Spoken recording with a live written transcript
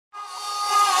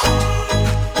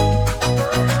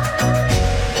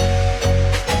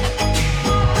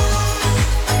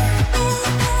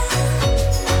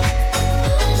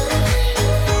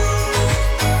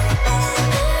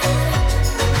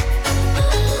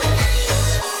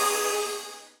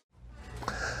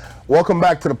Welcome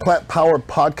back to the Plant Powered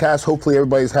Podcast. Hopefully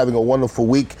everybody's having a wonderful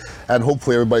week, and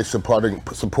hopefully everybody's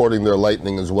supporting their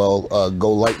Lightning as well.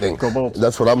 Go Lightning. Go Bolts.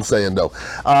 That's what I'm saying, though.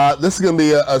 This is going to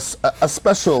be a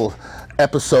special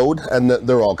episode, and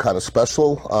they're all kind of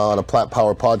special. On a Plant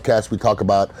Powered Podcast, we talk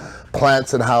about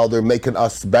plants and how they're making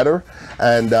us better.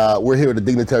 And we're here at the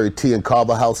Dignitary Tea and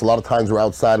Kava House. A lot of times we're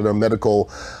outside at our medical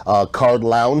card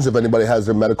lounge. If anybody has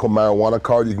their medical marijuana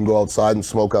card, you can go outside and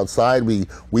smoke outside. We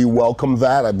welcome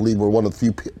that. I believe we're one of the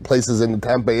few places in the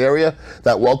Tampa area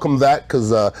that welcome that,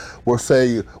 because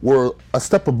we're a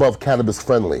step above cannabis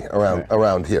friendly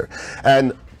around here.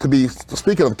 And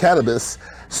speaking of cannabis,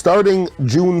 starting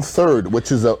June 3rd,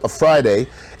 which is a Friday,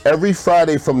 every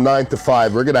Friday from 9 to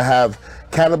 5, we're going to have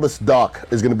Cannabis Doc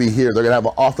is going to be here. They're going to have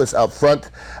an office out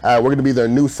front. We're going to be their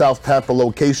new South Tampa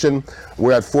location.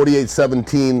 We're at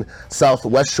 4817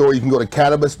 Southwest Shore. You can go to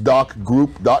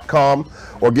cannabisdocgroup.com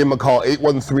or give them a call,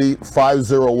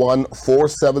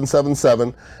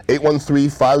 813-501-4777,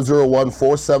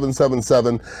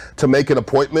 813-501-4777 to make an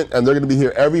appointment. And they're going to be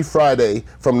here every Friday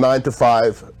from 9 to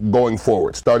 5 going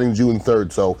forward, starting June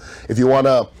 3rd. So if you want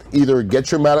to either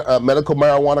get your medical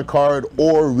marijuana card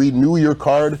or renew your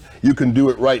card, you can do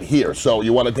it right here. So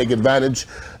you want to take advantage.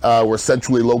 We're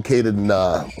centrally located, and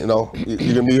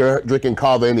you're gonna be here drinking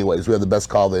Kava anyways. We have the best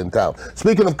Kava in town.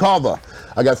 Speaking of Kava,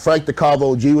 I got Frank the Kava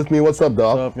OG with me. What's up,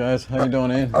 dog? What's up, guys? How you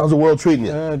doing, Ian? How's the world treating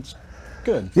you? It's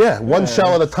good. Yeah, one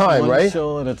shell at a time, right? One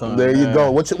shell at a time. There you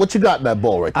go. What you got in that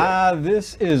bowl right there?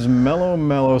 This is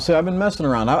Mellow. See, I've been messing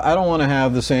around. I don't want to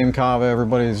have the same Kava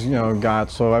everybody's got,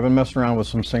 so I've been messing around with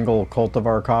some single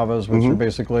cultivar Kavas, which are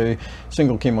basically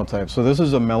single chemotypes. So this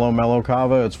is a Mellow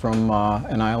Kava. It's from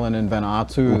an island in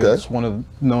Vanuatu. Okay. It's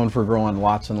known for growing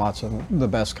lots and lots of the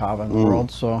best Kava in the world.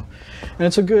 So, and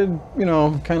it's a good,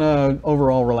 kind of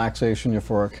overall relaxation,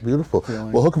 euphoric. Beautiful.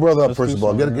 feeling. Well, hook a brother up Let's first do of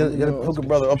all. some. Get a hook a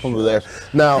brother up over there.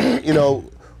 Now,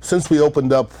 since we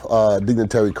opened up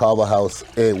Dignitary Kava House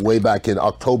way back in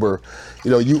October,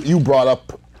 you brought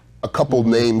up a couple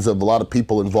names of a lot of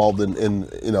people involved in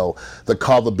the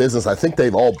Kava business. I think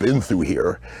they've all been through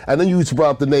here. And then you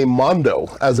brought up the name Mondo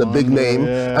as a big name.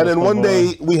 Yeah, and then one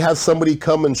day we have somebody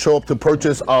come and show up to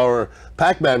purchase our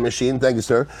Pac-Man machine. Thank you,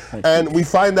 sir. And we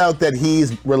find out that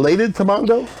he's related to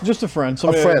Mondo? Just a friend.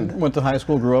 Somebody I went to high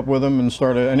school, grew up with him, and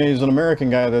he's an American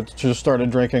guy that just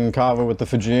started drinking Kava with the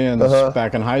Fijians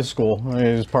back in high school.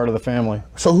 He's part of the family.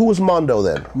 So who was Mondo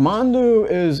then? Mondo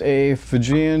is a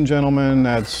Fijian gentleman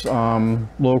that's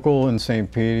local in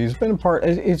St. Pete. He's been a part.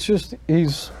 It's just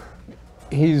he's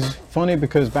funny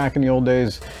because back in the old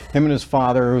days, him and his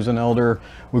father, who's an elder,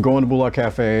 would go into Bula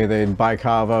Cafe, they'd buy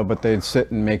Kava, but they'd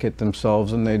sit and make it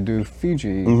themselves, and they'd do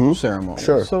Fiji ceremonies.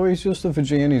 Sure. So he's just a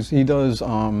Fijian. He does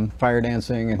fire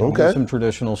dancing and he does some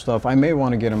traditional stuff. I may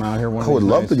want to get him out here one of these I would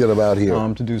love to get him out here.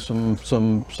 to do some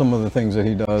of the things that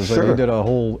he does. Sure. He did a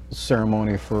whole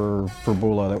ceremony for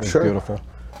Bula that was beautiful.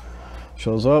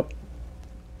 Shows up.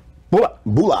 Bula.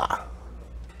 Bula.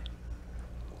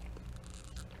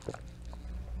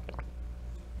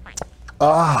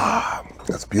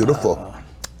 That's beautiful.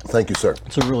 Thank you, sir.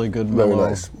 It's a really good Very mellow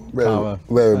nice. Kava.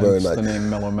 Very Hence nice. the name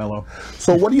Mellow.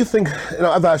 So what do you think,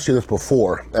 I've asked you this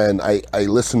before, and I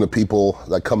listen to people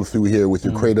that come through here with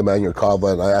your Kratom and your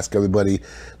Kava, and I ask everybody,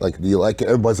 do you like it?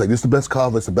 Everybody's like, this is the best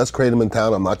Kava, it's the best Kratom in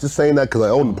town. I'm not just saying that because I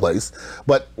own the place,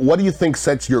 but what do you think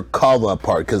sets your Kava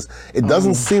apart? Because it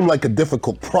doesn't seem like a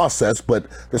difficult process, but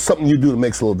there's something you do that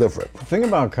makes it a little different. The thing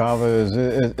about Kava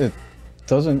is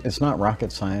it's not rocket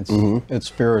science. It's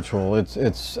spiritual.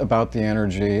 It's about the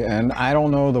energy. And I don't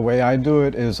know, the way I do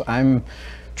it is I'm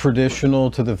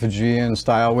traditional to the Fijian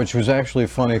style, which was actually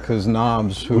funny because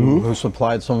Knobs, who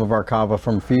supplied some of our Kava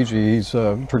from Fiji, he's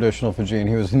a traditional Fijian.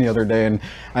 He was in the other day and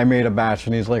I made a batch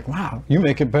and he's like, wow, you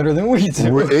make it better than we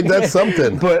do. Ain't that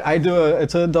something? But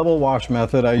it's a double wash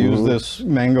method. I use this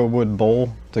mango wood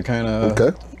bowl to kind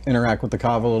of interact with the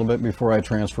Kava a little bit before I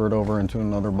transfer it over into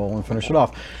another bowl and finish it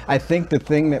off. I think the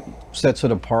thing that sets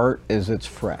it apart is it's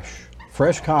fresh.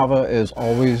 Fresh Kava is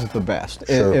always the best.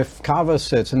 Sure. If Kava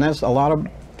sits, and that's a lot of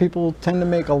people tend to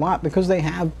make a lot because they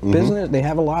have business, they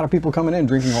have a lot of people coming in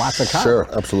drinking lots of Kava. Sure,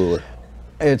 absolutely.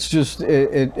 It's just,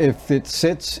 if it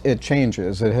sits, it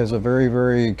changes. It has a very,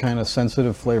 very kind of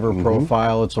sensitive flavor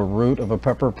profile. It's a root of a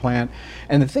pepper plant.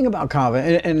 And the thing about Kava,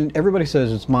 and everybody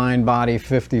says it's mind, body,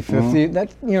 50-50.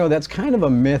 That, that's kind of a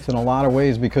myth in a lot of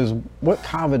ways because what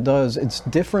Kava does, it's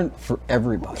different for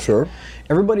everybody. Sure.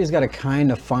 Everybody's got to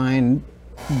kind of find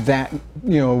that,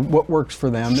 what works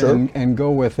for them and go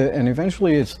with it. And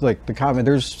eventually it's like the Kava,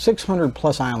 there's 600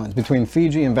 plus islands between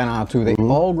Fiji and Vanuatu. They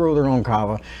all grow their own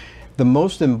Kava. The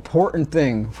most important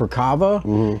thing for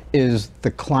Kava is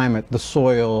the climate, the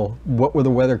soil. What were the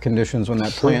weather conditions when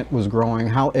that plant was growing?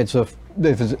 How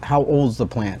old's the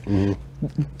plant?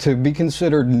 To be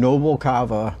considered noble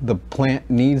Kava, the plant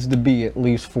needs to be at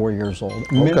least 4 years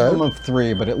old. Minimum of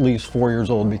 3, but at least 4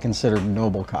 years old to be considered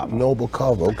noble Kava. Noble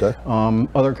Kava, okay.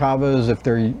 Other Kavas, if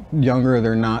they're younger,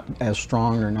 they're not as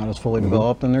strong, they're not as fully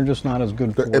developed, and they're just not as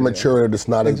good. They're immature. It's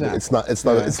not. Exactly. It's not.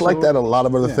 It's like that. A lot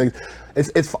of other things.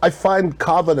 I find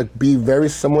Kava to be very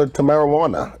similar to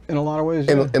marijuana in a lot of ways.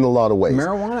 In a lot of ways.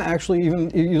 Marijuana, actually,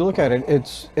 even you look at it,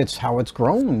 it's how it's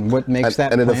grown. What makes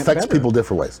that and it plant affects better. people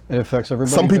different ways. It affects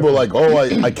everybody. Some people are like, oh,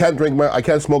 I can't I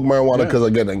can't smoke marijuana because I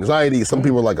get anxiety. Some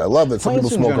people are like, I love it. Some Plants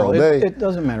people in smoke general, all day. It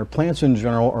doesn't matter. Plants in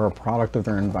general are a product of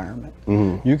their environment.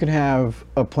 You can have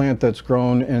a plant that's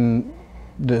grown in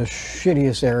the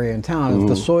shittiest area in town. If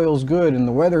the soil's good and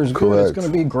the weather's good, it's going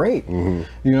to be great. You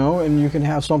know, and you can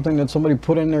have something that somebody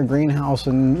put in their greenhouse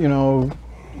and, you know,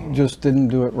 just didn't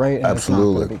do it right, and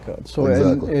Absolutely. it's not going to be good. So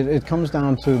Exactly. it comes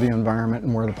down to the environment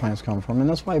and where the plants come from, and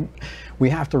that's why we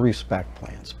have to respect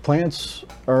plants.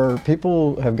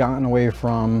 People have gotten away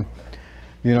from,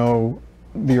 you know,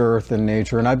 the earth and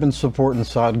nature, and I've been supporting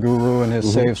Sadhguru and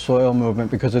his Save Soil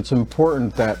movement because it's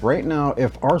important that right now,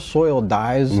 if our soil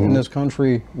dies in this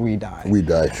country, we die. We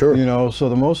die, sure. You know, so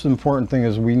the most important thing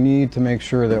is we need to make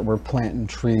sure that we're planting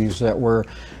trees, that we're,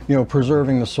 you know,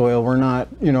 preserving the soil. We're not,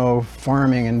 you know,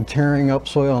 farming and tearing up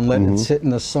soil and letting it sit in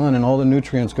the sun and all the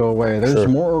nutrients go away. There's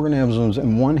more organisms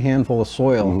in one handful of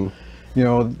soil, you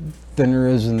know, than there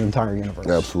is in the entire universe.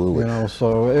 Absolutely. You know,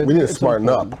 so we need to smarten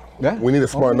up. Yeah. We need to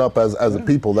smarten up as a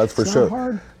people. That's for sure. Not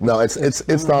hard. No,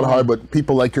 it's not hard. But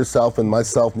people like yourself and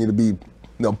myself need to be, you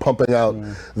know, pumping out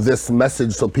this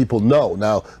message so people know.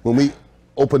 Now, when we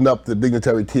opened up the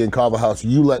Dignitary Tea and Kava House,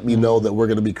 you let me know that we're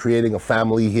going to be creating a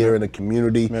family here in a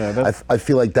community. Yeah, I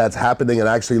feel like that's happening, and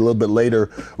actually a little bit later,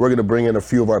 we're going to bring in a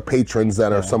few of our patrons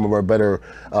that are some of our better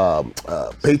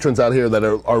patrons out here that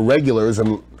are regulars,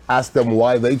 and ask them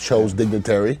why they chose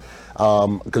Dignitary,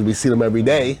 because we see them every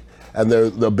day, and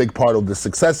they're a big part of the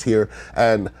success here.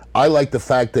 And I like the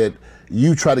fact that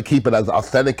you try to keep it as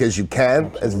authentic as you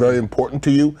can. It's very important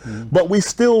to you. But we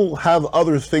still have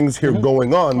other things here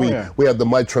going on. We have the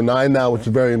Mitra 9 now, which is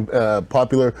very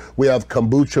popular. We have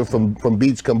kombucha from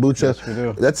Beach Kombucha. Yes, we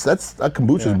do. That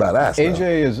kombucha is badass.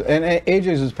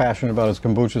 AJ's as passionate about his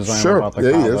kombucha as I am Sure. about the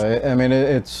Yeah, he Kava. I mean,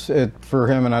 it's for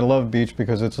him, and I love Beach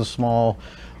because it's a small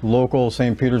local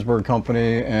St. Petersburg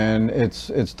company, and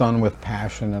it's done with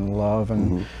passion and love,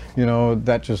 and you know,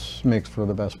 that just makes for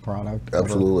the best product.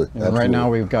 Absolutely. And right now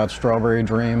we've got Strawberry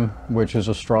Dream, which is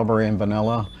a strawberry and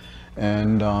vanilla,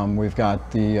 and we've got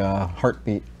the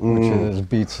Heartbeat, which is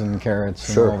beets and carrots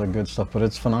and all the good stuff. But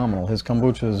it's phenomenal. His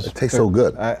kombuchas. It tastes so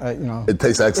good. You know, it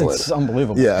tastes excellent. It's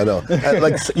unbelievable. Yeah, I know. And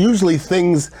like usually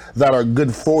things that are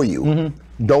good for you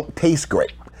don't taste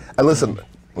great. And listen,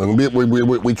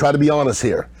 we try to be honest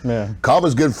here. Yeah.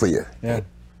 Kava's good for you. Yeah.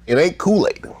 It ain't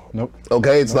Kool-Aid. Nope.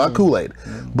 Okay, it's not Kool-Aid.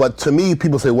 But to me,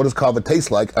 people say, what does Kava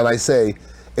taste like? And I say,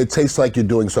 it tastes like you're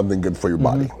doing something good for your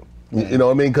body. You know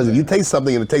what I mean? Because if you taste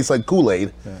something and it tastes like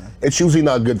Kool-Aid, it's usually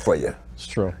not good for you. It's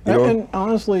true. You know? And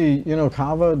honestly, you know,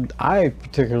 Kava, I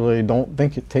particularly don't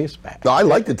think it tastes bad. No, I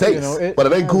like the taste, but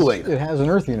it ain't Kool-Aid. It has an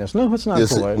earthiness. No, it's not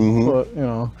Kool-Aid. But, you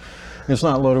know, it's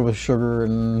not loaded with sugar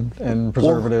and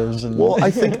preservatives. Well, I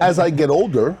think as I get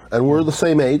older, and we're the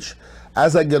same age,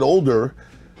 as I get older,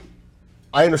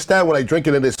 I understand when I drink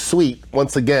it and it's sweet.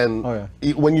 Once again,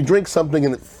 when you drink something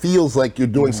and it feels like you're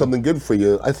doing something good for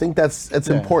you, I think it's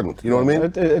important. You know what I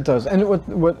mean? It does. And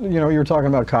what you know, you're talking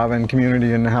about Kava and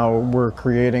community and how we're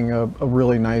creating a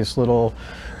really nice little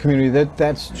community.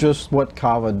 That's just what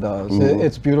Kava does.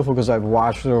 It's beautiful because I've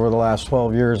watched it over the last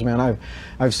 12 years, man.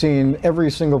 I've seen every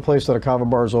single place that a Kava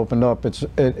bar's opened up.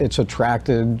 It's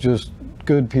attracted just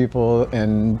good people,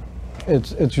 and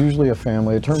it's usually a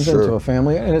family. It turns into a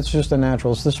family, and it's just a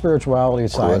natural. It's the spirituality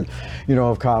side, you know,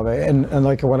 of Kava. And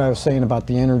like what I was saying about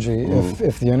the energy,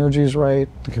 if the energy is right,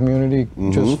 the community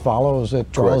just follows.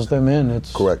 It draws them in.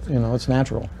 It's you know, it's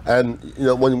natural. And you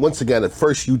know, once again, at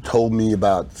first you told me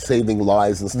about saving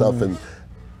lives and stuff, and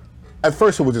at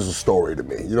first it was just a story to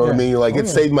me. You know what I mean? Like it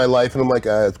saved my life, and I'm like,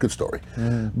 it's a good story.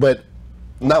 But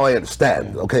now I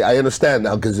understand. Okay, I understand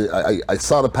now because I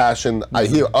saw the passion. I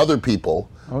hear other people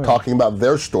talking about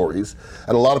their stories,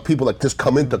 and a lot of people that just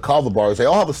come into Kava bars, they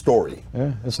all have a story.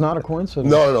 Yeah, it's not a coincidence.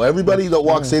 No. Everybody that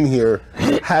walks in here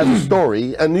has a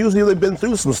story, and usually they've been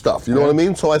through some stuff. You know what I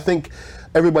mean? So I think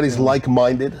everybody's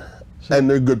like-minded. and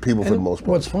they're good people for the most part.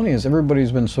 What's funny is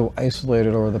everybody's been so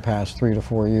isolated over the past 3 to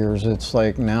 4 years. It's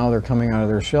like now they're coming out of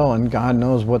their shell, and God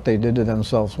knows what they did to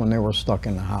themselves when they were stuck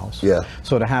in the house. Yeah.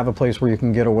 So to have a place where you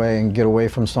can get away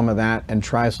from some of that and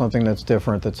try something that's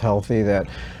different, that's healthy, that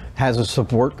has a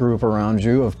support group around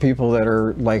you of people that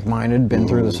are like-minded, been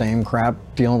through the same crap,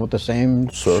 dealing with the same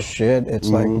shit. It's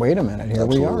like, wait a minute, here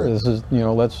we are. This is,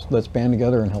 let's band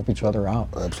together and help each other out.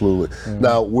 Absolutely.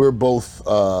 Now, we're both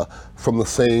from the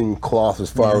same cloth as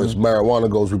far as marijuana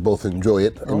goes. We both enjoy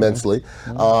it immensely.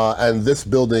 And this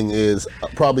building is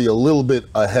probably a little bit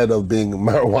ahead of being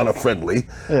marijuana friendly.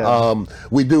 Yeah.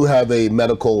 We do have a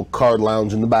medical card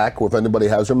lounge in the back where if anybody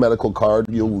has their medical card,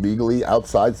 you'll legally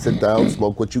outside sit down,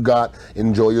 smoke what you got,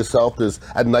 enjoy yourself. There's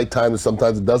at nighttime there's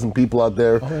sometimes a dozen people out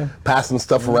there passing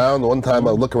stuff around. One time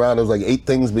I look around, there was like 8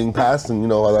 things being passed, and you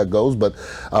know how that goes. But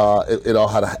it all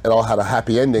had a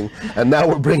happy ending. And now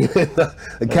we're bringing in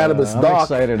the cannabis I'm doc.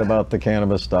 excited about the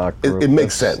cannabis doc group. It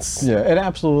makes sense. Yeah, it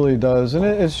absolutely does, and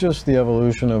it's just the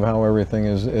evolution of how everything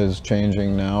is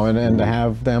changing now, and to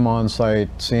have them on site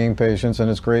seeing patients, and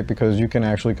it's great because you can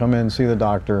actually come in, see the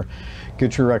doctor,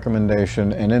 get your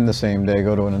recommendation, and in the same day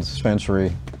go to a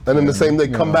dispensary. And in the same day,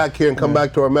 come back here and come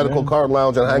back to our medical card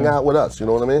lounge and hang out with us. You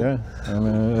know what I mean? Yeah, I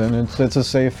mean, and it's a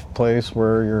safe place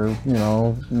where you're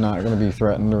not going to be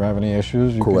threatened or have any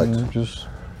issues. You can just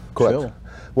chill.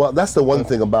 Well, that's the one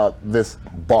thing about this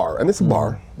bar, and it's a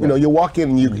bar. You know, you walk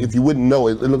in, and if you wouldn't know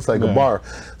it, it looks like a bar.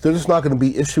 There's just not going to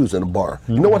be issues in a bar.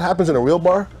 You know what happens in a real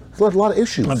bar? There's a lot of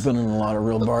issues. I've been in a lot of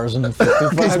real bars in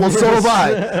 55 years. Well, so have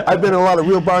I. I've been in a lot of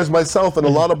real bars myself, and a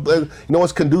lot of, you know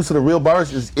what's conducive to real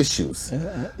bars is issues.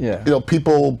 Yeah. You know,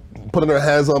 people putting their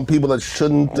hands on people that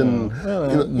shouldn't,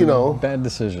 and, you know. Bad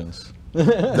decisions.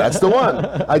 That's the one.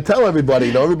 I tell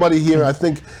everybody, everybody here, I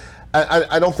think,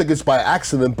 I don't think it's by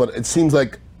accident, but it seems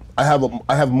like I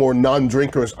have more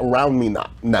non-drinkers around me now.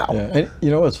 Yeah. And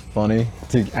you know what's funny?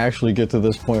 To actually get to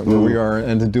this point where we are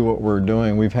and to do what we're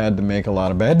doing, we've had to make a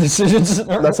lot of bad decisions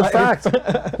in our That's life. a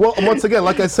fact. Well, once again,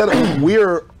 like I said,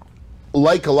 we're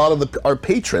like a lot of our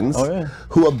patrons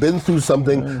who have been through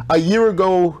something. A year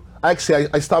ago, actually,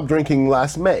 I stopped drinking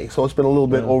last May, so it's been a little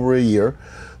bit over a year.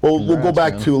 Well, we'll go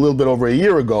back to a little bit over a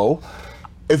year ago.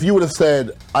 If you would have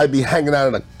said I'd be hanging out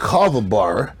in a Kava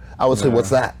bar, I would say, what's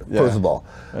that? First of all,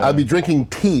 I'd be drinking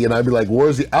tea, and I'd be like,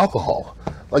 where's the alcohol?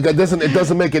 Like it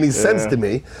doesn't make any sense to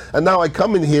me. And now I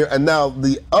come in here, and now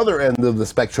the other end of the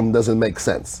spectrum doesn't make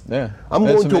sense. Yeah, I'm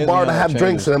going to a bar to have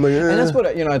drinks, and I'm like, And that's what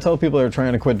I tell people that are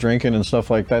trying to quit drinking and stuff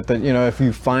like that. That if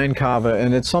you find Kava,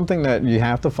 and it's something that you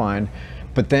have to find,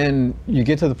 but then you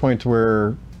get to the point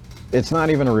where it's not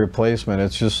even a replacement.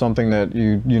 It's just something that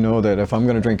you know that if I'm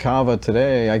going to drink Kava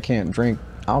today, I can't drink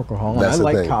alcohol, and I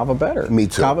like Kava better. Me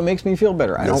too. Kava makes me feel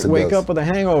better. I don't wake up with a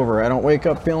hangover. I don't wake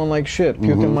up feeling like shit,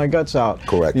 puking my guts out.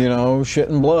 Correct. Shit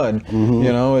and blood.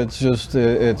 It's just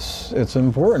it's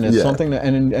important. It's something that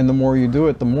and the more you do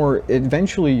it, the more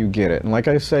eventually you get it. And like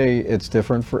I say, it's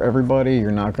different for everybody.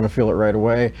 You're not going to feel it right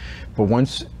away, but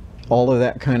once all of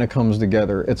that kind of comes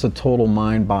together, it's a total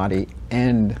mind, body,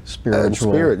 and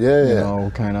spiritual,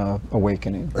 kind of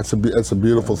awakening. That's a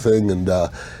beautiful thing,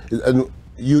 and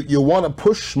you want to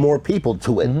push more people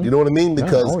to it. You know what I mean?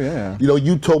 Because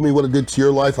you told me what it did to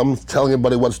your life. I'm telling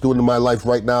everybody what's doing in my life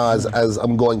right now as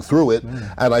I'm going through it,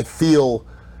 and I feel.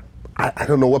 I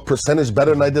don't know what percentage better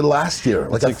than I did last year.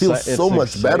 Like I feel so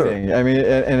much better. I mean,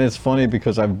 and it's funny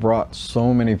because I've brought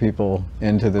so many people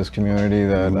into this community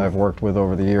that I've worked with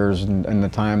over the years, and the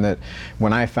time that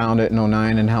when I found it in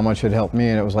 '09 and how much it helped me,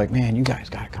 and it was like, man, you guys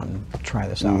got to come try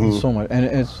this out. So much,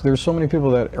 and there's so many people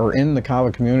that are in the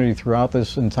Kava community throughout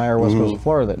this entire West Coast of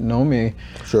Florida that know me,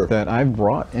 that I've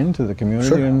brought into the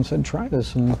community and said, try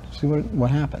this and see what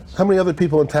happens. How many other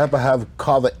people in Tampa have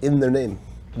Kava in their name?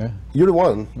 Yeah. You're the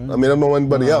one. I mean, I don't know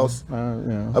anybody else.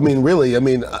 I mean, really,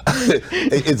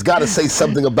 it's got to say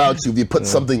something about you if you put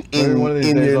something in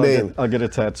your name. I'll get a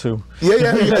tattoo.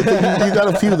 Yeah, you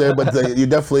got a few there, but you're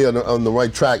definitely on the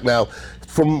right track now.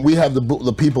 We have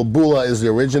the people. Bula is the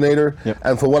originator,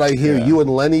 and from what I hear, you and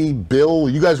Lenny, Bill,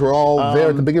 you guys were all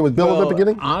there at the beginning. Was Bill at the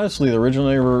beginning? Honestly, the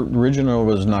original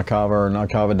was not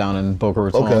Kava down in Boca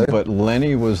Raton, but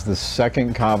Lenny was the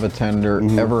second Kava tender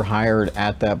ever hired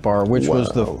at that bar, which was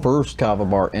the first Kava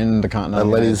bar in the continental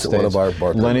United States. Lenny's one of our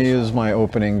bartenders. Lenny is my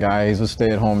opening guy. He's a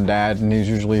stay-at-home dad, and he's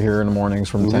usually here in the mornings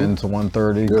from 10 to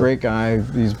 1:30. Great guy.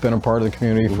 He's been a part of the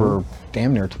community for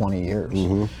damn near 20 years.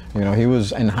 He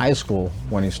was in high school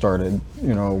when he started,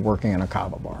 working in a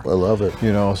Kava bar. I love it.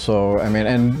 So I mean,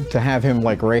 and to have him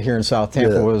like right here in South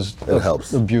Tampa was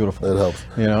helps. Beautiful. It helps.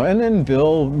 And then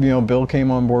Bill, Bill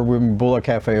came on board when Bullet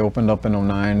Cafe opened up in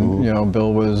 '09.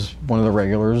 Bill was one of the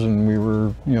regulars, and we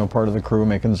were, part of the crew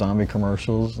making zombie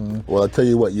commercials. And well, I tell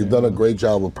you what, you've done a great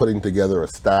job of putting together a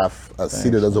staff.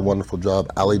 Sita does a wonderful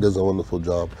job. Ali does a wonderful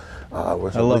job. I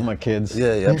love my kids.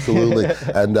 Yeah, absolutely.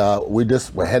 And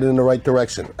we're headed in the right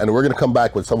direction. And we're going to come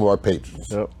back with some of our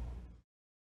patrons. Yep.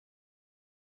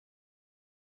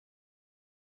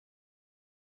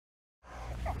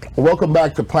 Welcome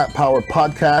back to Plant Power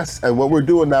Podcast. And what we're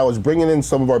doing now is bringing in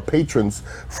some of our patrons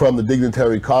from the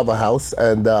Dignitary Kava House.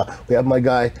 And we have my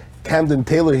guy, Camden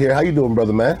Taylor here. How you doing,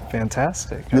 brother, man?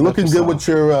 Fantastic. You're looking good with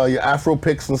your Afro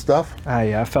picks and stuff.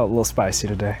 Yeah, I felt a little spicy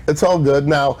today. It's all good.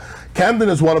 Now, Camden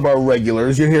is one of our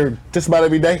regulars. You're here just about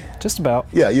every day? Just about.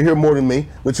 Yeah, you're here more than me,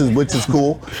 which is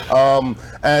cool.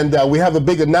 And we have a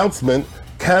big announcement.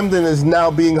 Camden is now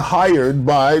being hired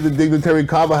by the Dignitary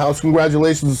Kava House.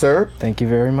 Congratulations, sir. Thank you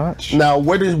very much. Now,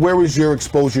 where was your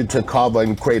exposure to Kava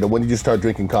and Kratom? When did you start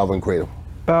drinking Kava and Kratom?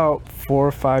 About 4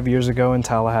 or 5 years ago in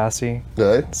Tallahassee.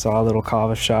 Good. Saw a little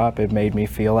kava shop. It made me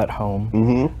feel at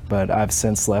home. But I've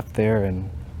since left there, and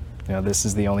this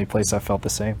is the only place I felt the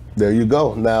same. There you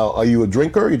go. Now, are you a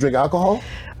drinker? You drink alcohol?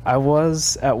 I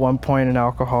was at one point an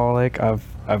alcoholic.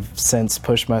 I've since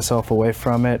pushed myself away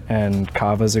from it, and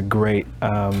Kava's a great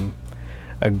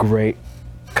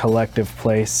collective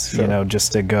place. Sure.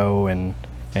 Just to go and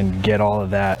get all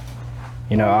of that.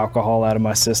 Alcohol out of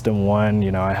my system.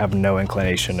 I have no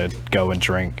inclination to go and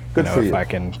drink. Good for you. If I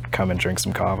can come and drink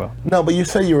some kava. No, but you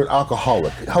say you're an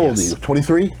alcoholic. How old are you?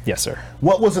 23? Yes, sir.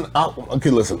 What was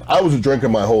okay, listen, I was a drinker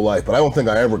my whole life, but I don't think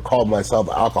I ever called myself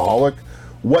an alcoholic.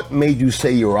 What made you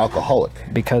say you're alcoholic?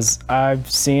 Because I've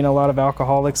seen a lot of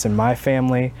alcoholics in my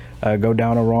family go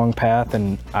down a wrong path,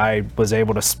 and I was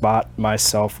able to spot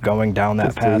myself going down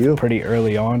that path pretty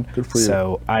early on. Good for you.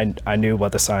 So I knew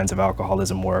what the signs of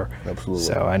alcoholism were. Absolutely.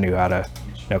 So I knew how to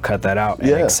cut that out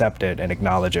and accept it and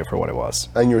acknowledge it for what it was.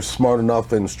 And you're smart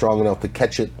enough and strong enough to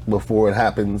catch it before it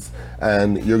happens,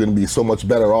 and you're going to be so much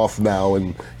better off now.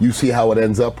 And you see how it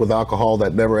ends up with alcohol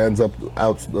that never ends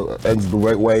the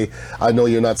right way. I know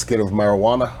you're not scared of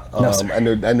marijuana, No, sir.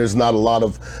 and there's not a lot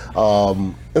of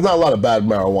bad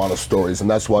marijuana stories, and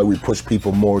that's why we push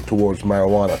people more towards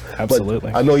marijuana.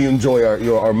 Absolutely. But I know you enjoy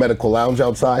our medical lounge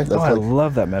outside. That's I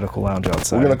love that medical lounge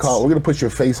outside. We're gonna put your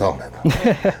face on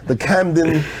it. The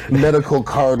Camden Medical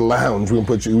Card Lounge. We're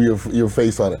gonna put your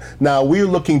face on it. Now we're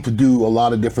looking to do a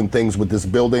lot of different things with this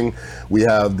building. We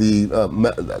have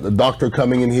the doctor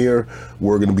coming in here.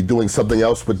 We're gonna be doing something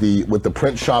else with the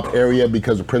print shop area,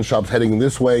 because the print shop's heading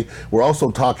this way. We're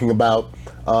also talking about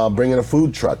bringing a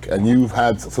food truck, and you've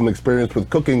had some experience with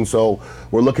cooking, so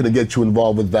we're looking to get you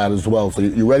involved with that as well. So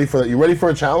you ready for that? You ready for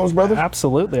a challenge, brother?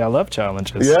 Absolutely. I love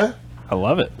challenges. Yeah? I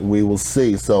love it. We will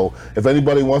see. So if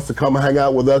anybody wants to come hang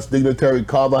out with us, Dignitary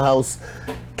Kava House,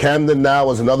 Camden now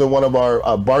is another one of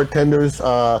our bartenders.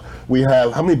 We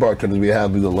have, how many bartenders we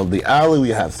have? We have lovely Ali, we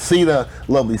have Sita,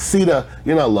 lovely Sita.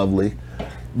 You're not lovely.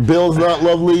 Bill's not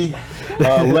lovely.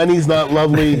 Lenny's not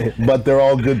lovely, but they're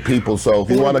all good people. So if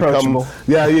you want to come,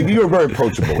 you're very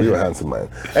approachable. You're a handsome man.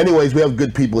 Anyways, we have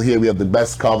good people here. We have the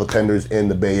best kava tenders in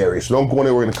the Bay Area. So don't go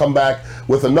anywhere. We're going to come back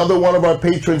with another one of our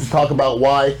patrons to talk about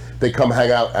why they come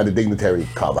hang out at the Dignitary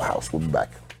Kava House. We'll be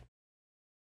back.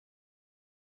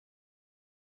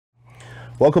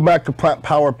 Welcome back to Plant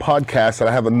Power Podcast, and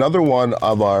I have another one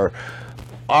of our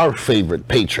favorite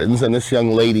patrons, and this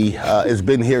young lady has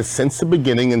been here since the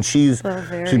beginning, and she brought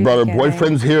her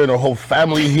boyfriends here and her whole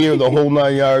family here, the whole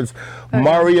 9 yards.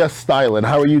 Maria Styling,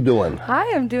 how are you doing?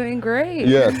 Hi, I'm doing great.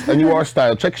 Yes, and you are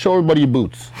styled. Show everybody your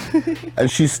boots.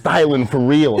 And she's styling for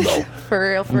real, though.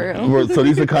 For real. So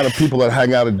these are the kind of people that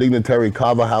hang out at Dignitary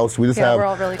Kava House. We just have. We're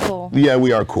all really cool. Yeah,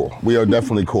 we are cool. We are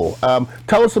definitely cool.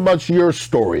 Tell us about your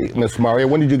story, Miss Maria.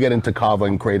 When did you get into Kava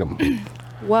and Kratom?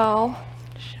 Well,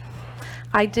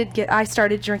 I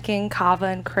started drinking Kava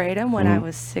and Kratom when I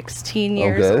was 16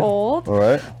 years old. All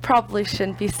right. Probably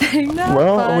shouldn't be saying that.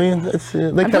 Well, but I mean,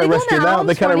 they kind of rest you now.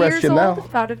 They kind of rest you now.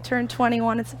 About to turn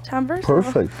 21 in September.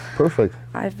 Perfect. So Perfect.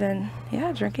 I've been,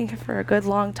 drinking it for a good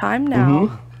long time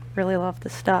now. Really love the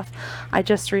stuff. I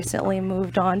just recently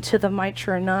moved on to the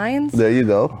Mitra 9s. There you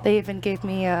go. They even gave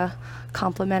me a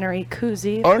complimentary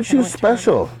koozie. Aren't you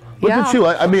special? Look at you.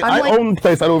 I mean, I own the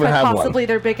place. I don't even have one. Possibly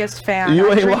their biggest fan.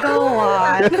 You I ain't drink a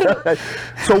lot.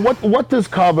 So what does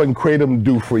Kava and Kratom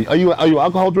do for you? Are you an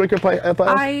alcohol drinker? Not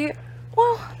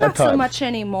so times. much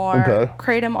anymore. Okay.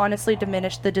 Kratom honestly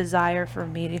diminished the desire for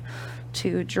me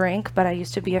to drink, but I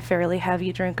used to be a fairly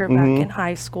heavy drinker back in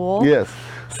high school. Yes.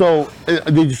 So,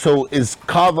 so is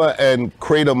Kava and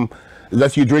Kratom,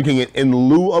 that's you drinking it in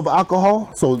lieu of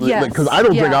alcohol? So, Yes, because I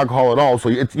don't drink yeah. alcohol at all, so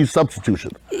it's you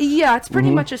substitution. Yeah, it's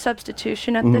pretty much a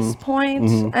substitution at this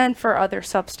point, and for other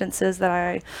substances that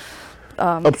I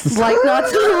like not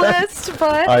to list,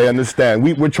 but I understand.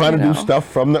 We're trying to do know. stuff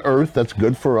from the earth that's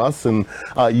good for us, and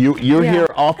you're Yeah. here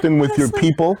often with your Honestly,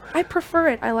 people. I prefer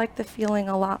it. I like the feeling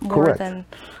a lot more Correct. than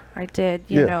I did,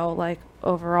 Yeah. you know, like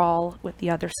overall with the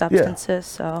other substances.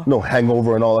 So No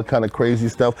hangover and all that kind of crazy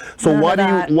stuff. So None why of do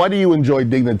that. you why do you enjoy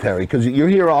Dignitary? Because you're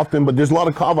here often, but there's a lot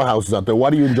of Kava houses out there. Why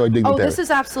do you enjoy Dignitary? Oh, this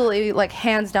is absolutely like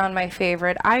hands down my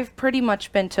favorite. I've pretty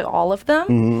much been to all of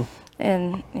them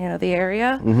in the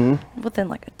area within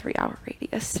like a 3-hour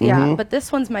radius. Yeah, but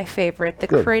this one's my favorite. The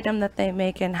Good. kratom that they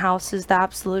make in house is the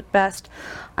absolute best.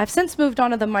 I've since moved on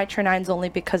to the Mitronines only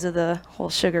because of the whole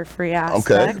sugar-free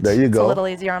aspect. there you It's go. a little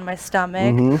easier on my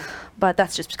stomach, but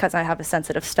that's just because I have a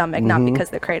sensitive stomach, not because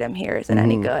the kratom here isn't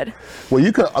any good. Well,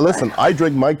 you can listen. I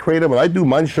drink my Kratom, and I do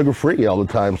mine sugar-free all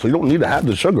the time, so you don't need to have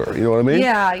the sugar. You know what I mean?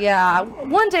 Yeah, yeah.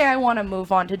 One day I want to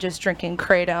move on to just drinking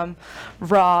kratom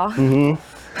raw.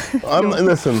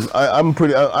 Listen,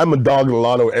 I'm a dog in a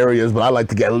lot of areas, but I like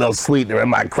to get a little sweetener in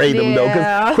my Kratom though,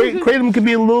 Yeah. because Kratom can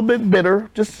be a little bit bitter,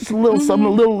 just a little something,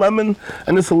 a little lemon,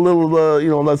 and just a little,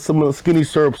 that's some of the skinny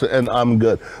syrups, and I'm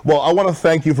good. Well, I want to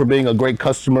thank you for being a great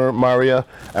customer, Maria,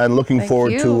 and looking Thank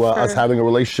forward you to us for- having a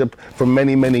relationship for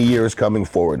many, many years coming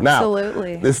forward. Now,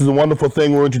 Absolutely. this is a wonderful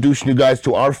thing. We're introducing you guys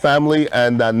to our family,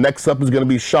 and next up is going to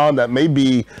be Sean, that may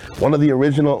be one of the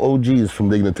original OGs from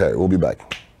Dignitary. We'll be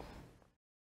back.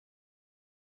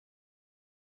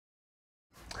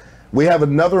 We have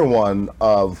another one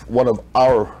of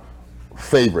our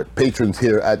favorite patrons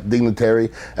here at Dignitary,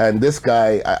 and this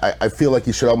guy, I feel like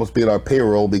he should almost be in our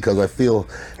payroll because I feel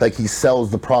like he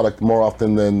sells the product more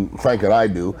often than Frank and I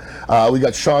do. We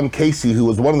got Sean Casey, who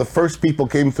was one of the first people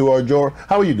came through our door.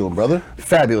 How are you doing, brother?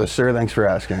 Fabulous, sir. Thanks for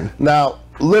asking. Now,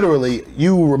 literally,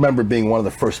 you remember being one of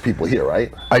the first people here,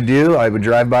 right? I do. I would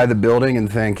drive by the building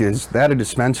and think, is that a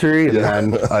dispensary? And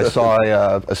then I saw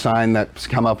a sign that's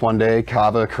come up one day,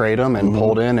 Kava Kratom, and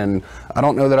pulled in, and I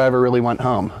don't know that I ever really went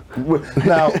home.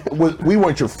 Now, we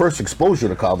weren't your first exposure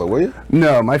to Kava, were you?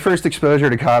 No, my first exposure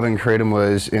to Kava and Kratom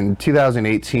was in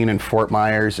 2018 in Fort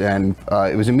Myers, and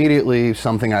it was immediately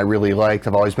something I really liked.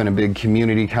 I've always been a big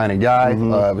community kind of guy.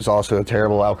 I was also a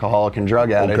terrible alcoholic and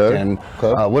drug addict, and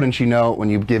wouldn't you know,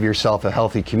 when you give yourself a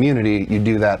healthy community, you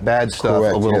do that bad stuff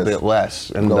Correct, a little yes. bit less.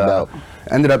 And No doubt.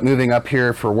 ended up moving up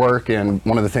here for work, and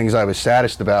one of the things I was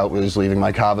saddest about was leaving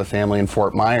my Kava family in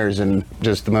Fort Myers, and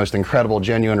just the most incredible,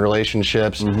 genuine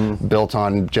relationships built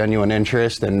on genuine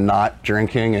interest and not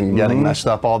drinking and getting messed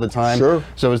up all the time. Sure.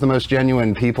 So it was the most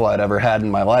genuine people I'd ever had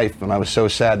in my life, and I was so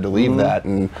sad to leave that,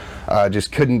 and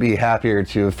just couldn't be happier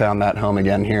to have found that home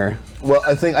again here. Well,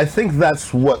 I think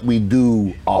that's what we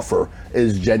do offer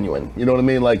is genuine. You know what I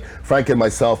mean? Like Frank and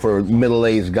myself are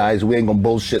middle-aged guys. We ain't gonna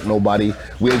bullshit nobody.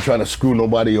 We ain't trying to screw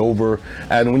nobody over.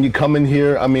 And when you come in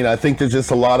here, I mean, I think there's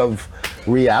just a lot of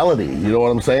reality. You know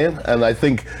what I'm saying? And I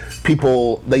think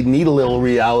people, they need a little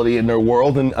reality in their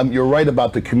world. And you're right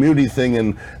about the community thing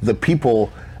and the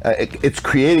people. It's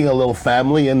creating a little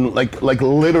family, and like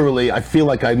literally, I feel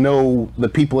like I know the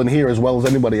people in here as well as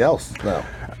anybody else now.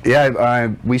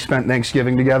 Yeah, we spent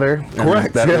Thanksgiving together. And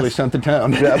Correct, that yes. really sent the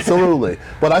tone. Yeah, absolutely.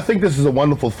 But I think this is a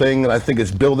wonderful thing, and I think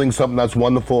it's building something that's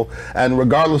wonderful. And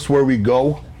regardless where we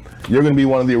go, you're going to be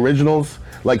one of the originals.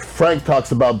 Like Frank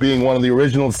talks about being one of the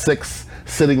original 6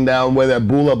 sitting down with that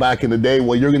Bula back in the day.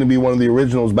 Well, you're going to be one of the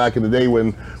originals back in the day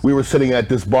when we were sitting at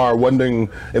this bar wondering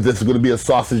if this is going to be a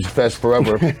sausage fest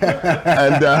forever.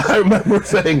 And I remember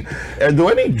saying, do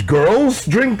any girls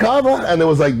drink Kava? And it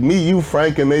was like me, you,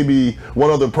 Frank, and maybe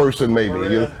one other person,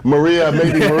 maybe. Maria,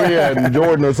 maybe Maria and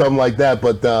Jordan or something like that.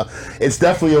 But it's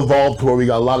definitely evolved to where we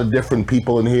got a lot of different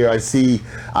people in here. I see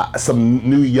some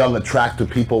new, young, attractive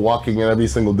people walking in every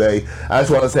single day. I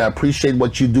just want to say I appreciate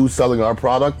what you do selling our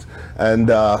product. And,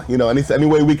 any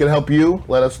way we can help you,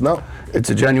 let us know. It's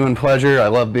a genuine pleasure. I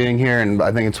love being here, and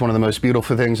I think it's one of the most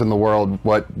beautiful things in the world,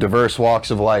 what diverse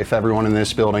walks of life everyone in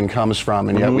this building comes from,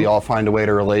 and yet we all find a way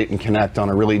to relate and connect on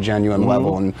a really genuine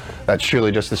level, and that's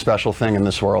truly just a special thing in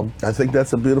this world. I think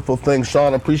that's a beautiful thing.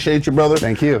 Sean, appreciate you, brother.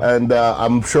 Thank you. And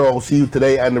I'm sure I'll see you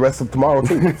today and the rest of tomorrow,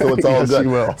 too. So it's all Yes, good.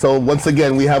 you will. So once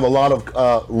again, we have a lot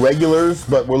of regulars,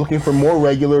 but we're looking for more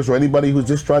regulars or anybody who's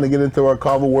just trying to get into our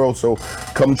Kava world. So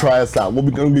come try us out. We're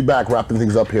going to be back wrapping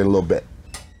things up here in a little bit.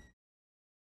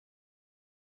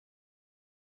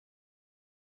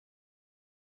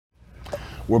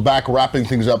 We're back wrapping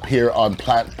things up here on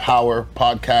Plant Power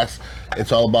Podcast.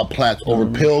 It's all about plants over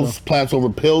pills. Plants over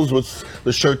pills was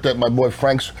the shirt that my boy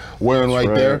Frank's wearing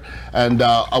right there. And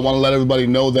I want to let everybody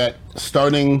know that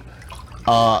starting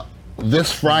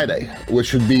this Friday,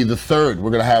 which would be the 3rd,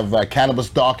 we're going to have Cannabis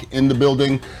Doc in the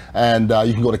building. And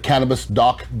you can go to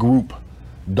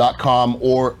cannabisdocgroup.com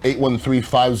or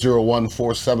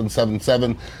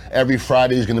 813-501-4777. Every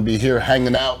Friday is going to be here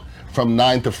hanging out from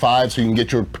 9 to 5, so you can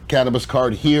get your cannabis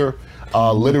card here.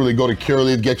 Literally go to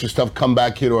Curaleaf, get your stuff, come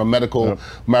back here to our medical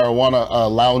marijuana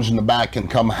lounge in the back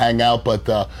and come hang out.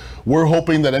 But we're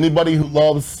hoping that anybody who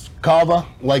loves Kava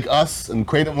like us and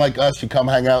Kratom like us should come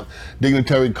hang out.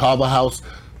 Dignitary Kava House.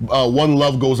 One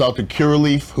love goes out to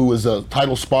Curaleaf, who is a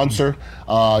title sponsor.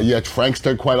 Frank's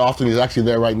there quite often. He's actually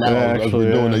there right now as we're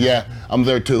doing it. Yeah, I'm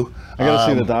there too. I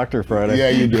gotta see the doctor Friday. Yeah,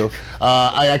 you do.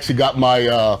 I actually got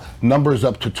my numbers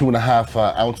up to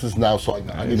 2.5 ounces now, so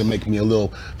I need to make me a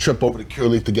little trip over to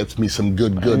Curaleaf to get me some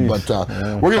good. But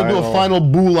we're gonna do a final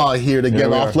boolah here to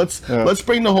get off. Let's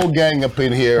bring the whole gang up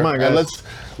in here, and let's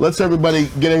get everybody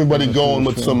going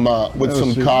with some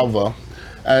Kava.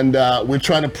 And we're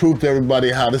trying to prove to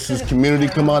everybody how this is community.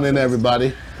 Come on in,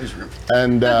 everybody.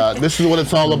 And this is what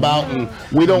it's all about. And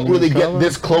we don't really get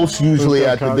this close usually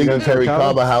at the Dignitary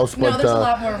Kava House, but there's a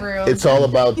lot more room. It's all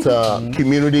about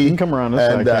community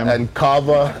and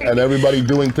Kava and everybody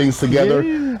doing things together.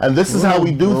 And this is how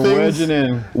we do things.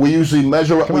 We usually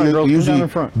measure up, we usually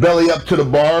belly up to the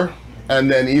bar. And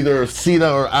then either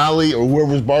Sina or Ali or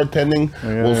whoever's bartending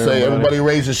will say, everybody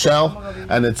raise a shell,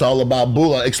 and it's all about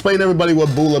bula. Explain to everybody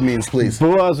what bula means, please.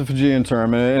 Bula is a Fijian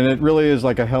term, and it really is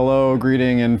like a hello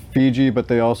greeting in Fiji, but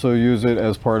they also use it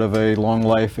as part of a long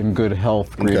life and good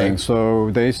health greeting. So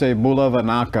they say bula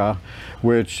vanaka,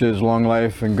 which is long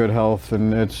life and good health,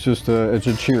 and it's just it's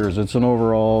a cheers. It's an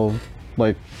overall,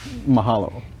 like,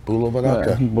 mahalo. Bula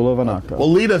vanaka. Bula vanaka.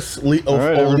 Well, lead us, all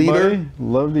right, leader.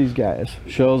 Love these guys.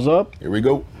 Shells up. Here we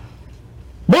go.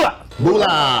 Bula!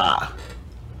 Bula!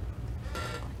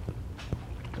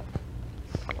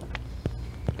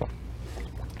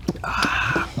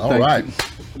 All right.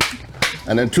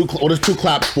 And then what is 2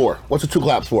 claps for? What's a 2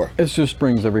 claps for? It just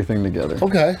brings everything together.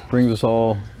 Okay. Brings us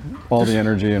all the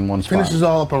energy in one spot. Finishes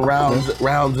all up and rounds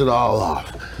it all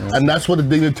off. And that's what the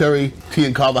Dignitary Tea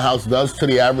and Kava House does to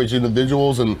the average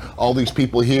individuals, and all these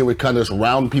people here. We kind of just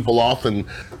round people off and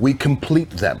we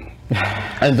complete them.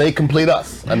 And they complete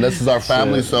us. And this is our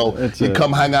family, so you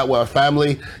come hang out with our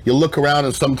family. You look around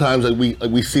and sometimes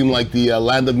we seem like the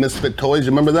land of misfit toys.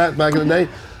 You remember that back in the day?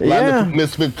 Land of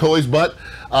misfit toys, but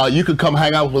you could come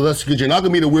hang out with us because you're not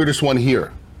going to be the weirdest one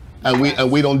here. And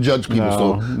we don't judge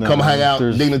people, come hang out.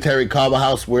 Dignitary Kava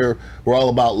House, we're all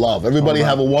about love. Everybody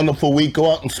have a wonderful week.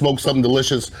 Go out and smoke something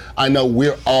delicious. I know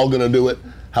we're all gonna do it.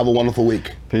 Have a wonderful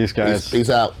week. Peace, guys.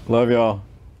 Peace out. Love y'all.